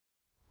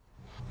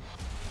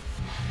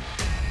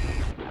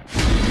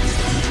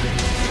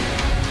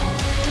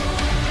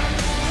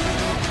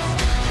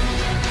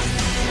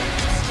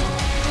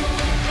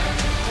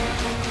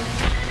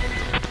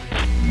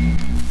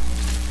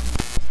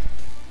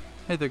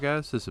Hey there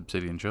guys, this is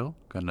Obsidian Joe.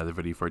 Got another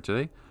video for you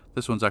today.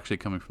 This one's actually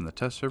coming from the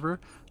test server.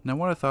 Now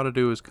what I thought I'd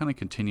do is kind of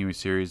continue a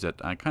series that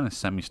I kind of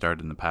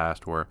semi-started in the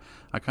past, where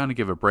I kind of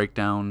give a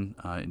breakdown,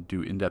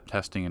 do in-depth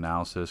testing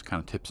analysis, kind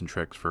of tips and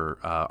tricks for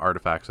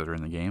artifacts that are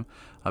in the game.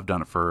 I've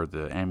done it for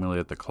the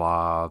Amulet, the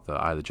Claw, the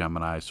Eye of the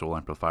Gemini, Soul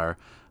Amplifier,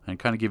 and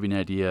kind of give you an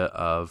idea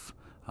of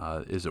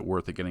is it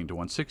worth it getting to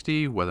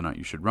 160, whether or not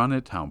you should run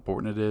it, how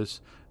important it is,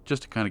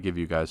 just to kind of give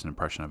you guys an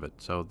impression of it.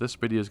 So this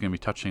video is going to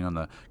be touching on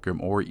the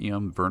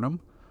Grimorium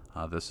Verum.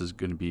 This is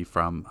going to be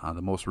from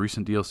the most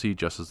recent DLC,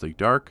 Justice League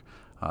Dark.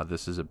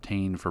 This is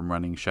obtained from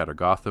running Shatter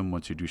Gotham.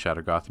 Once you do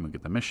Shatter Gotham, you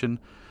get the mission,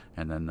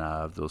 and then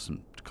there's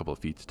a couple of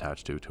feats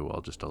attached to it too,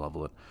 just to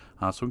level it.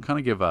 So we can kind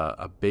of give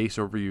a base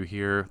overview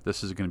here.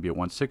 This is going to be at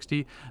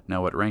 160.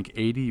 Now at rank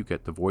 80, you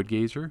get the Void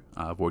Gazer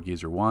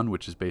 1,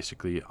 which is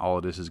basically all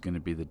it is going to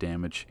be the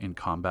damage in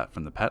combat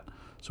from the pet.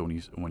 So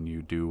when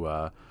you do,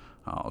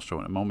 I'll show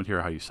in a moment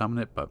here how you summon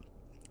it, but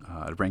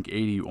at rank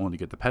 80, you only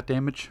get the pet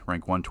damage.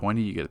 Rank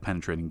 120, you get a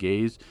Penetrating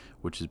Gaze,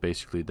 which is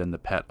basically then the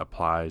pet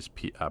applies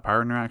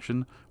power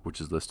interaction,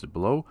 which is listed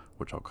below,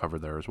 which I'll cover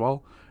there as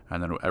well.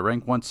 And then at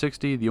rank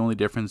 160, the only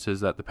difference is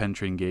that the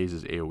Penetrating Gaze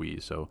is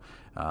AoE. So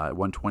at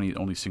 120,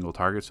 only single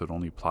target, so it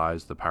only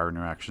applies the power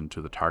interaction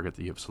to the target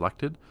that you have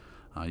selected.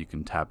 You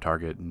can tab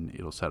target and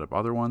it'll set up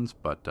other ones,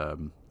 but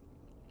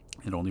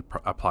it only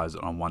applies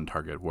it on one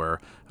target, where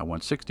at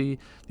 160,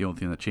 the only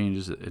thing that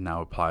changes, it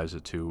now applies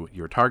it to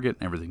your target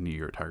and everything near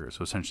your target,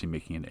 so essentially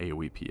making an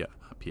AoE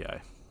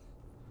PI.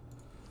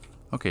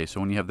 Okay, so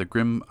when you have the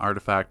Grim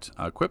artifact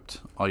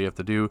equipped, all you have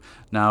to do,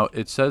 now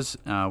it says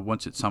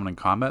once it's summoned in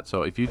combat,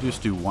 so if you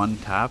just do one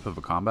tap of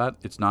a combat,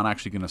 it's not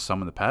actually going to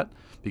summon the pet,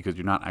 because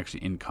you're not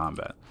actually in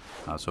combat.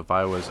 So if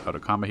I was out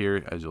of combat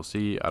here, as you'll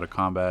see, out of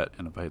combat,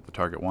 and if I hit the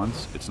target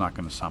once, it's not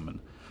going to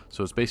summon.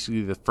 So it's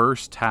basically the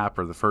first tap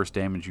or the first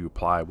damage you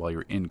apply while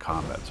you're in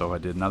combat. So if I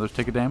did another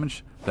tick of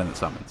damage, then it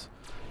summons.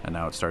 And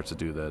now it starts to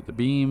do the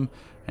beam,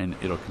 and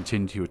it'll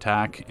continue to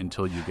attack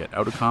until you get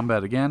out of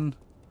combat again.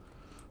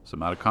 So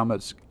I'm out of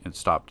combat, it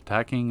stopped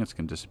attacking, it's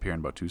going to disappear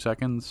in about 2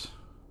 seconds.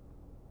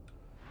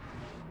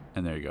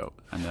 And there you go.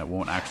 And that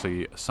won't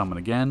actually summon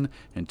again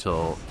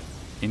until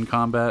in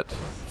combat,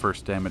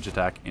 first damage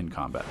attack in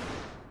combat.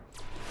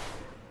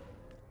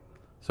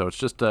 So it's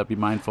just be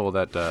mindful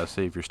that,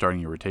 say if you're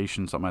starting your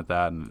rotation, something like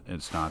that, and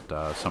it's not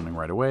summoning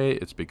right away,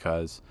 it's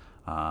because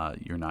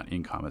you're not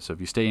in combat. So if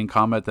you stay in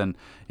combat, then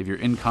if you're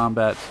in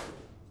combat,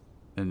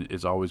 then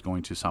it's always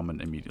going to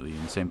summon immediately.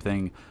 And same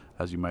thing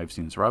as you might have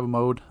seen in survival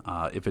mode.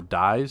 If it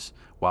dies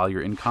while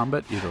you're in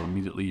combat, it'll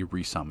immediately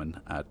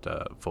resummon at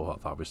full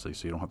health, obviously.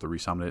 So you don't have to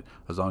resummon it.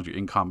 As long as you're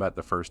in combat,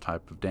 the first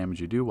type of damage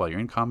you do while you're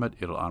in combat,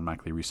 it'll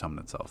automatically resummon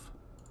itself.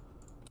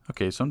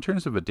 Okay, so in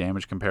terms of a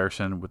damage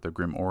comparison with the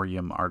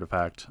Grimorium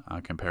artifact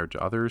compared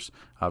to others,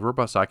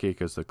 Robot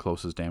Psychic is the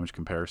closest damage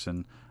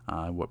comparison,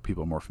 what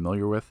people are more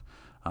familiar with.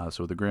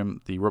 So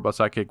the Robot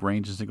Psychic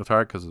range in single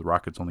target, because the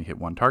rockets only hit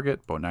one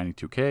target, about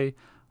 92k.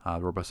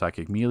 Robot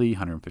Psychic melee,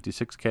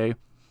 156k.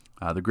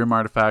 The Grim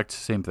artifact,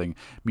 same thing.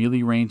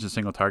 Melee range and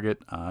single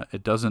target.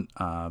 It doesn't,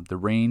 the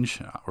range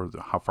or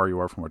how far you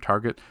are from a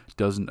target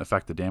doesn't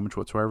affect the damage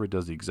whatsoever. It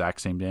does the exact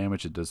same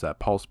damage. It does that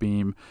pulse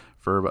beam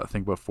for about, I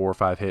think about 4 or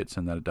 5 hits,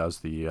 and then it does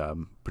the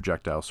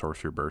projectile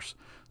sorcery burst.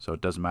 So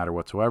it doesn't matter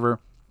whatsoever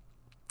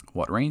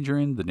what range you're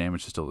in, the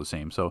damage is still the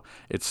same. So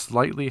it's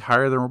slightly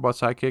higher than Robot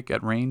Psychic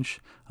at range.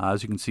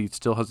 As you can see, it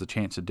still has the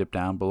chance to dip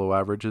down below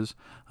averages,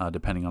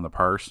 depending on the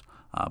parse,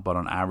 but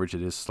on average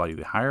it is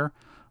slightly higher.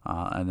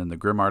 And then the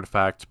Grim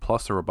artifact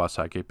plus the Robot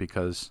Psychic,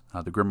 because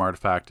the Grim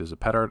artifact is a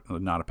pet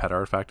not a pet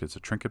artifact, it's a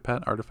trinket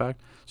pet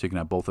artifact, so you can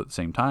have both at the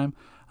same time.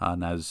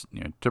 And as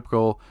you know,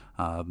 typical,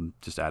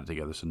 just add it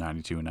together, so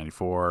 92 and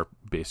 94,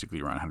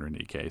 basically around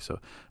 180k. So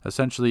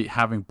essentially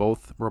having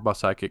both Robot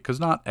Psychic, because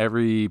not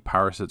every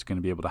power set's going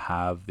to be able to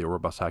have the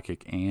Robot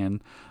Psychic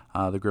and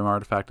the Grim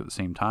artifact at the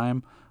same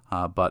time.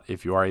 But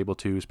if you are able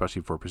to,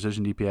 especially for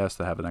precision DPS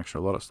that have an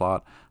extra loadout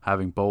slot,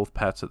 having both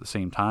pets at the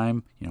same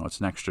time, it's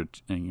an extra,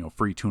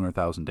 free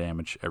 200,000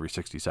 damage every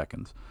 60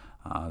 seconds.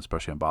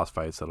 Especially on boss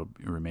fights, that'll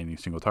be remaining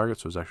single target,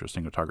 so there's extra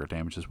single target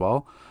damage as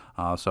well.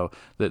 So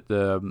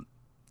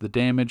the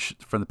damage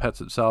from the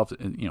pets itself,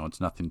 it's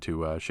nothing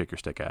to shake your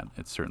stick at.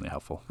 It's certainly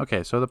helpful.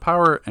 Okay, so the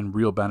power and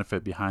real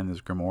benefit behind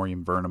this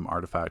Grimorium Verum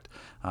artifact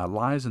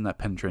lies in that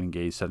Penetrating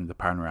Gaze setting the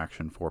power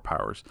interaction for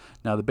powers.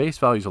 Now the base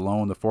values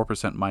alone, the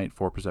 4% might,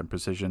 4%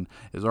 precision,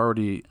 is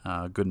already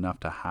good enough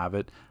to have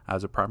it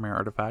as a primary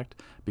artifact,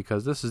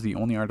 because this is the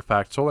only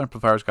artifact. Soul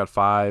Amplifier's got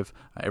 5,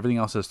 everything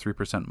else has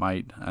 3%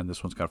 might, and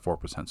this one's got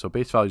 4%. So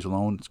base values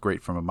alone, it's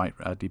great from a might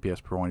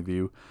DPS point of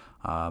view.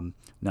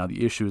 Now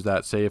the issue is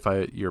that, say if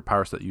your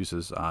power set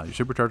uses your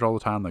supercharge all the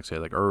time, like say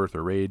like Earth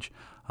or Rage,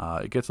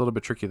 It gets a little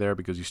bit tricky there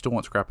because you still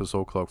want Scrap of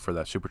Soul Cloak for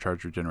that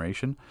supercharged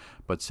regeneration.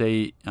 But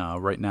say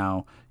right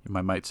now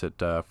my might's at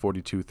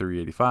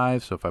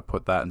 42,385. So if I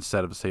put that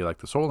instead of, say, like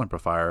the Soul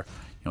Amplifier,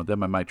 then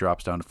my might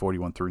drops down to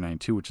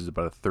 41,392, which is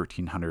about a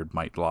 1,300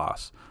 might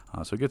loss.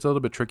 So it gets a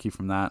little bit tricky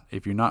from that.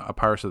 If you're not a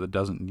power set that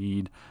doesn't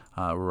need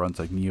or runs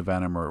like Neo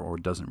Venom or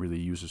doesn't really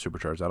use the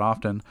supercharge that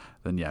often,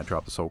 then yeah,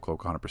 drop the Soul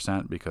Cloak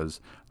 100% because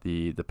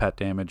the pet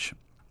damage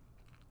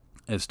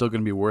is still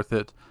going to be worth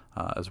it,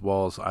 as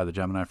well as Eye of the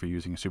Gemini for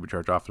using a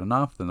supercharge often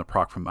enough. Then the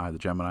proc from Eye of the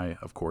Gemini,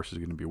 of course, is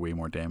going to be way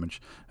more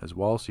damage as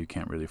well, so you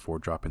can't really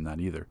afford dropping that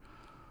either.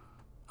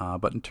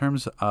 But in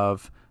terms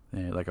of,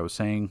 like I was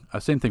saying,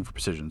 same thing for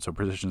precision. So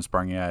precision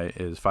sparring AI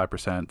is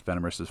 5%,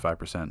 venomous is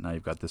 5%. Now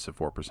you've got this at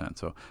 4%.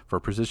 So for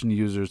precision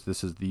users,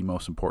 this is the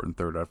most important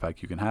third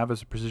artifact you can have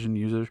as a precision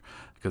user,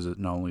 because it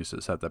not only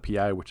set the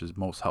PI, which is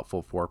most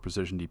helpful for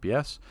precision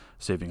DPS,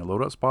 saving a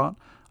loadout spot,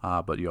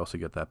 but you also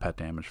get that pet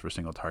damage for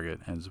single target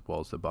as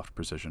well as the buffed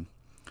precision.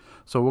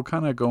 So we'll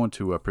kind of go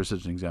into a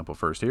precision example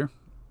first here.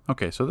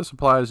 Okay, so this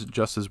applies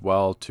just as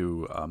well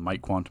to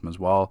Might Quantum as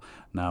well.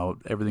 Now,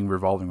 everything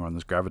revolving around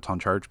this Graviton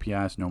Charge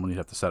PI, so normally you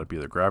have to set up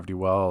either Gravity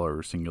Well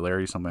or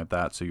Singularity, something like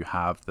that, so you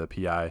have the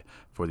PI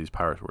for these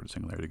Power Sword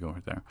Singularity going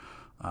right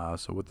there.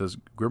 So with this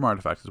Grim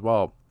Artifact as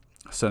well,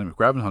 setting with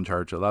Graviton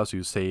Charge allows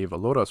you to save a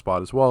loadout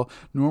spot as well.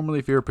 Normally,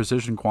 if you're a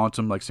Precision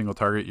Quantum, like single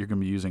target, you're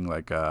going to be using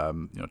like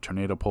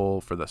Tornado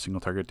Pull for the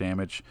single target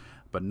damage.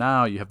 But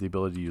now you have the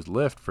ability to use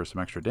Lift for some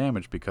extra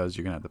damage because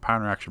you're going to have the power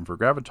interaction for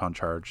Graviton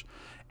Charge.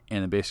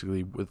 And then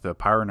basically with the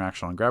power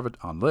interaction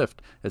on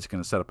Lift, it's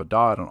going to set up a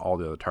dot on all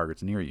the other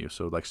targets near you.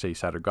 So like say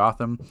Satyr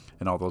Gotham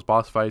and all those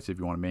boss fights, if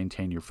you want to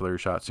maintain your Flurry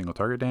Shot single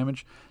target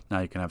damage, now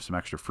you can have some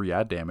extra free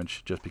add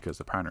damage just because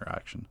of the power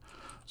interaction.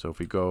 So if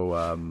we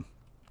go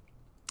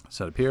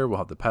set up here, we'll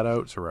have the pet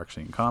out, so we're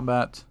actually in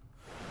combat.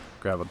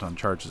 Graviton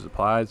Charge is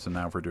applied, so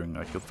now if we're doing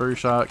like a Flurry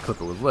Shot,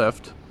 clip it with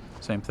Lift,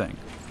 same thing.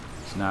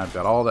 So now I've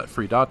got all that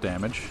free dot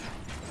damage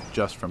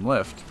just from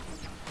Lift.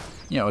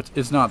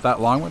 It's not that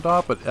long with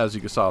dot, but as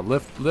you saw,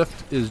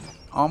 lift is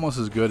almost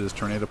as good as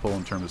Tornado Pull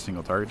in terms of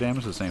single target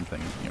damage. The same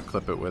thing,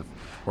 clip it with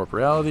Warp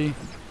Reality.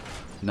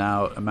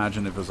 Now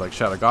imagine if it was like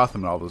Shadow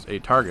Gotham and all those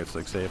 8 targets.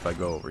 Like say if I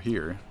go over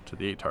here to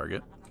the 8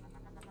 target,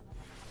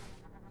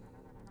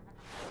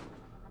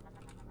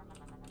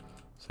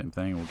 same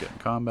thing. We'll get in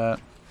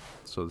combat.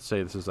 So let's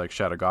say this is like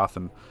Shadow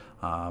Gotham.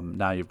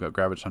 Now you've got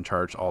Graviton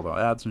Charge, all the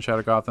adds in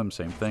Shadow Gotham.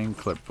 Same thing,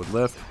 clip with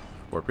Lift,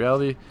 Warp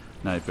Reality.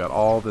 Now you've got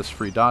all this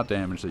free dot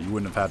damage that you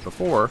wouldn't have had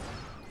before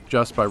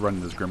just by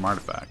running this Grim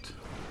Artifact.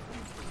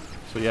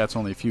 So yeah, it's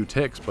only a few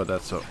ticks, but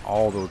that's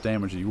all those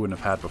damage that you wouldn't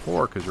have had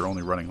before because you're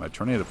only running like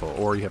Tornado Pull,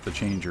 or you have to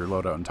change your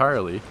loadout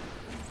entirely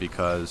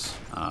because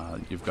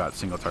you've got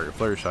single target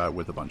Flurry Shot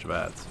with a bunch of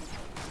adds.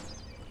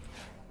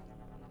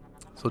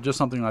 So just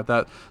something like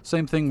that.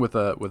 Same thing with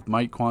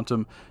Might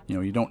Quantum.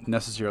 You don't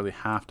necessarily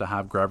have to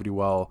have Gravity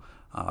Well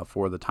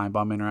for the Time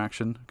Bomb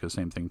interaction, because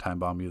same thing, Time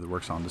Bomb either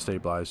works on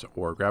Destabilize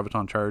or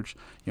Graviton Charge.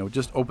 It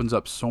just opens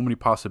up so many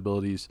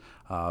possibilities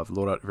of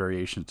loadout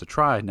variations to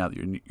try. Now that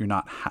you're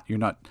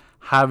not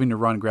having to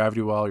run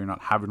Gravity Well, you're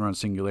not having to run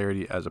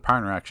Singularity as a power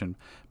interaction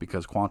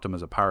because Quantum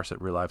as a power set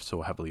relies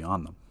so heavily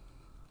on them.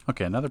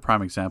 Okay, another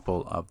prime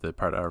example of the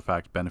part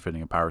artifact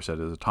benefiting a power set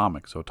is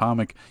Atomic. So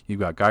Atomic,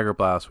 you've got Geiger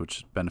Blast,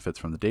 which benefits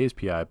from the Daze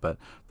PI, but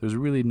there's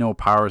really no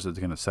powers that's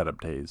going to set up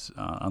Daze.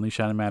 Unleash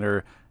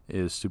Antimatter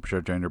is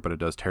supercharged render, but it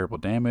does terrible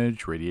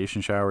damage.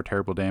 Radiation Shower,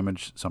 terrible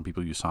damage. Some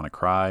people use Sonic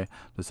Cry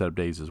to set up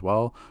Daze as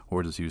well,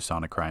 or just use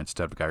Sonic Cry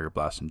instead of Geiger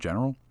Blast in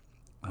general.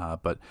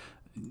 But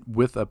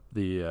with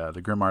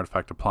the Grim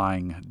Artifact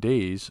applying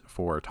Daze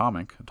for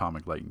Atomic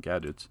Light and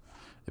Gadgets,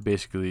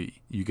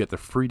 basically you get the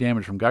free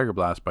damage from Geiger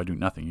Blast by doing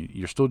nothing.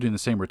 You're still doing the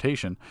same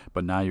rotation,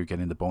 but now you're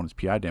getting the bonus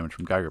PI damage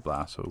from Geiger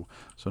Blast.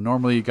 So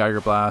normally Geiger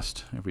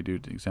Blast, if we do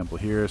the example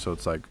here, so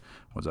it's like,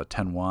 what's that,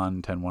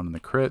 10-1, 10-1 in the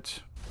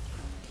crit,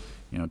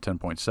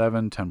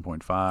 10.7,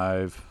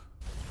 10.5,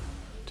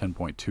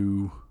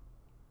 10.2,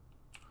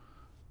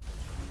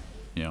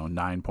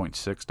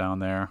 9.6 down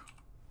there,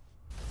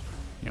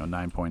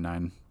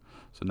 9.9.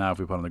 So now if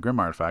we put on the Grim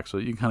Artifact, so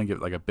you can kind of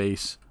get like a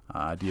base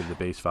idea of the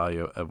base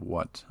value of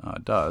what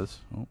it does.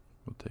 Oh,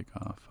 we'll take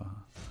off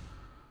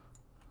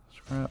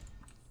scrap.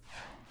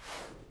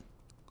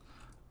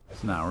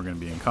 So now we're going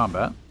to be in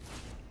combat.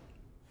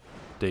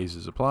 Daze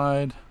is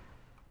applied.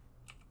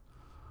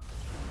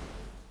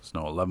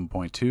 Snow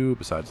 11.2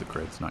 besides the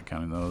crits, not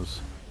counting those.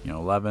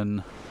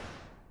 11.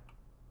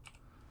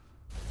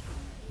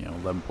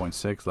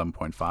 11.6,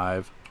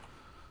 11.5.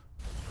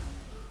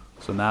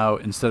 So now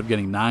instead of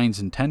getting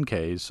 9s and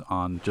 10Ks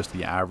on just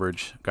the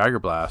average Geiger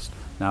Blast,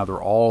 now they're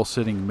all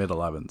sitting mid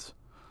 11s.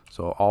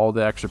 So all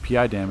the extra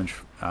PI damage,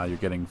 you're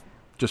getting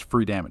just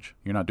free damage.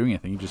 You're not doing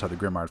anything. You just have the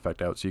Grim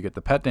Artifact out. So you get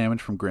the pet damage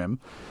from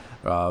Grim.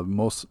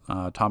 Most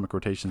Atomic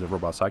rotations of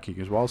Robot Psychic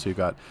as well. So you've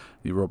got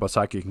the Robot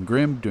Psychic and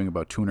Grim doing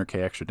about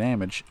 200k extra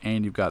damage,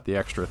 and you've got the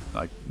extra,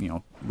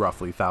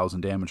 roughly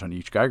 1,000 damage on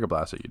each Geiger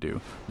Blast that you do,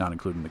 not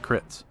including the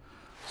crits.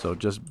 So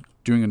just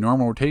doing a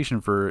normal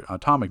rotation for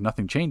atomic,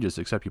 nothing changes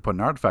except you put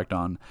an artifact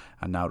on,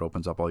 and now it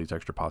opens up all these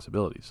extra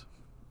possibilities.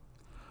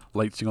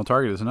 Light single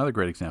target is another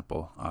great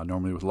example.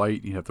 Normally with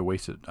light, you have the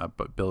wasted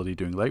ability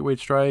doing lightweight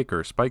strike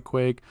or spike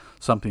quake,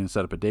 something to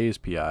set up a day's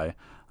PI.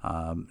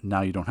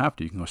 Now you don't have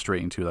to. You can go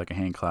straight into like a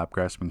hand clap,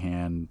 grasping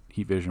hand,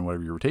 heat vision,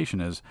 whatever your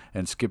rotation is,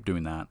 and skip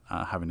doing that,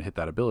 having to hit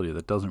that ability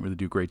that doesn't really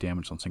do great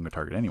damage on single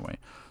target anyway.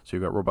 So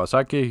you've got robot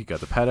sidekick, you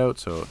got the pet out,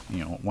 so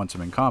once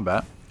I'm in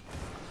combat,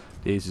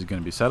 Daisy is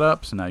going to be set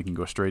up, so now you can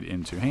go straight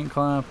into hand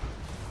clap.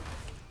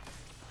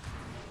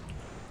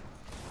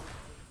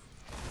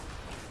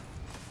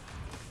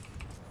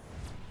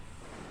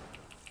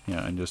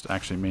 And just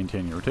actually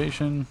maintain your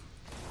rotation.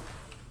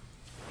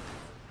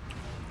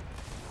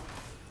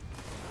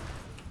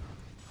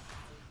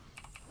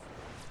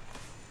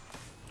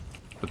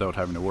 Without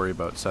having to worry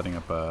about setting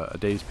up a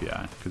day's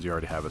PI, because you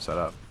already have it set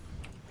up.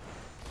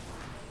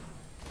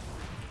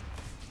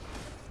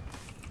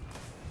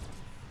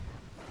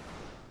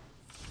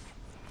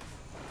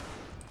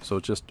 So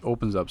it just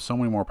opens up so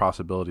many more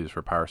possibilities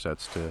for power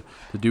sets to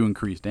do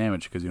increased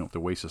damage, because you don't have to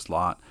waste a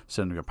slot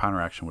sending a counter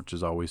action, which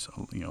is always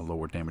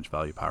lower damage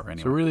value power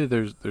anyway. So really,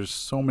 there's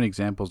so many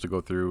examples to go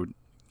through.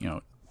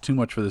 Too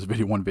much for this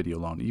video, one video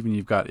alone. Even if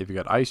you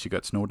got ice, you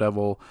got Snow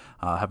Devil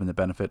having the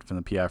benefit from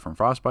the PI from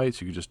Frostbite.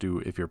 So you could just do,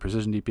 if you're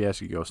precision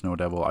DPS, you could go Snow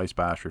Devil, Ice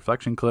Bash,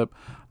 Reflection Clip,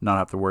 not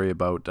have to worry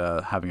about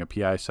having a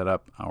PI set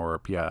up or a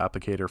PI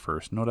applicator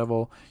for Snow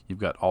Devil. You've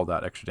got all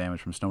that extra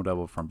damage from Snow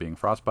Devil from being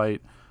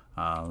Frostbite.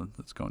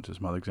 Let's go into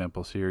some other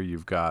examples here. You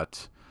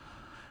got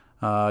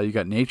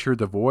Nature,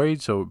 the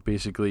Void. So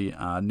basically,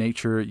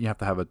 Nature, you have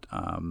to have a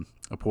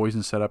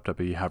poison set up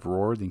to have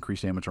Roar, the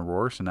increased damage on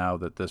Roar. So now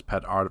that this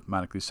pet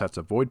automatically sets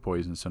a Void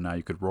poison, so now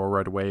you could Roar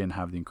right away and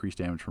have the increased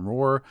damage from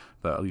Roar,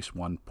 at least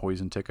one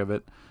poison tick of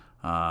it.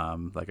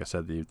 Like I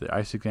said, the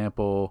ice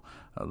example,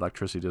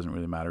 electricity doesn't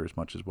really matter as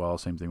much as well.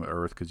 Same thing with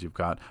earth, because you've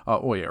got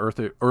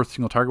earth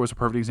single target was a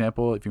perfect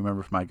example. If you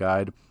remember from my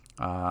guide,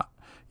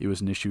 it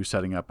was an issue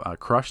setting up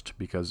crushed,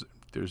 because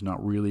there's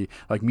not really,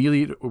 like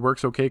melee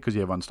works okay because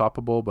you have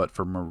unstoppable, but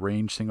from a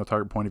range single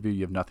target point of view,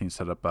 you have nothing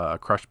set up a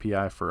crushed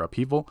PI for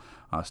upheaval.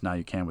 So now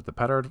you can with the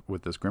pet art,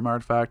 with this Grim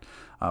artifact.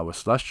 With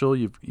Celestial,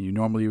 you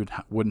normally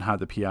wouldn't have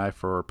the PI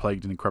for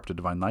Plagued and Corrupted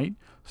Divine Light.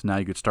 So now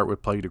you could start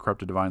with Plagued and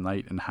Corrupted Divine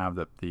Light and have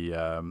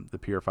the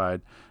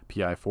Purified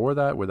PI for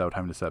that without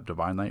having to set up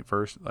Divine Light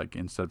first. Like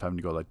instead of having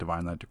to go like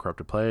Divine Light to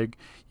Corrupted Plague,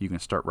 you can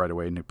start right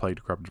away into Plagued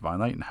to Corrupted Divine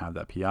Light and have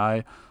that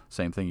PI.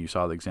 Same thing, you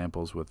saw the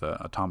examples with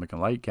Atomic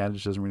and Light.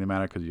 Gadgets doesn't really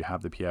matter because you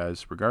have the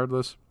PIs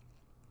regardless.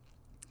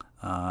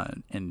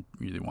 And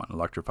you really want an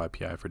Electrified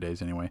PI for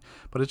days anyway.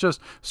 But it's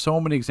just so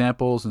many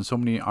examples and so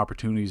many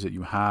opportunities that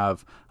you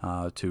have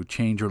to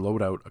change your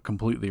loadout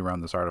completely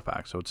around this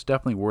artifact. So it's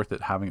definitely worth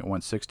it having it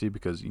 160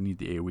 because you need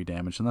the AoE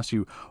damage. Unless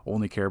you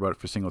only care about it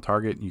for single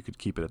target, you could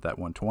keep it at that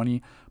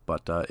 120.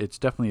 But it's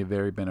definitely a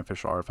very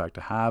beneficial artifact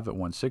to have at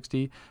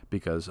 160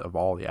 because of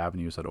all the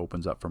avenues that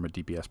opens up from a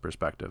DPS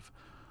perspective.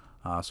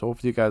 So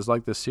hopefully you guys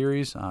like this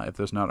series. If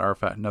there's not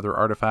another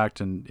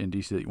artifact in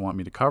DC that you want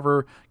me to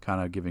cover,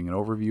 kind of giving an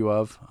overview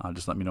of,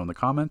 just let me know in the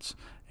comments,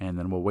 and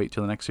then we'll wait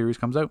till the next series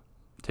comes out.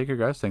 Take care,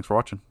 guys. Thanks for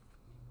watching.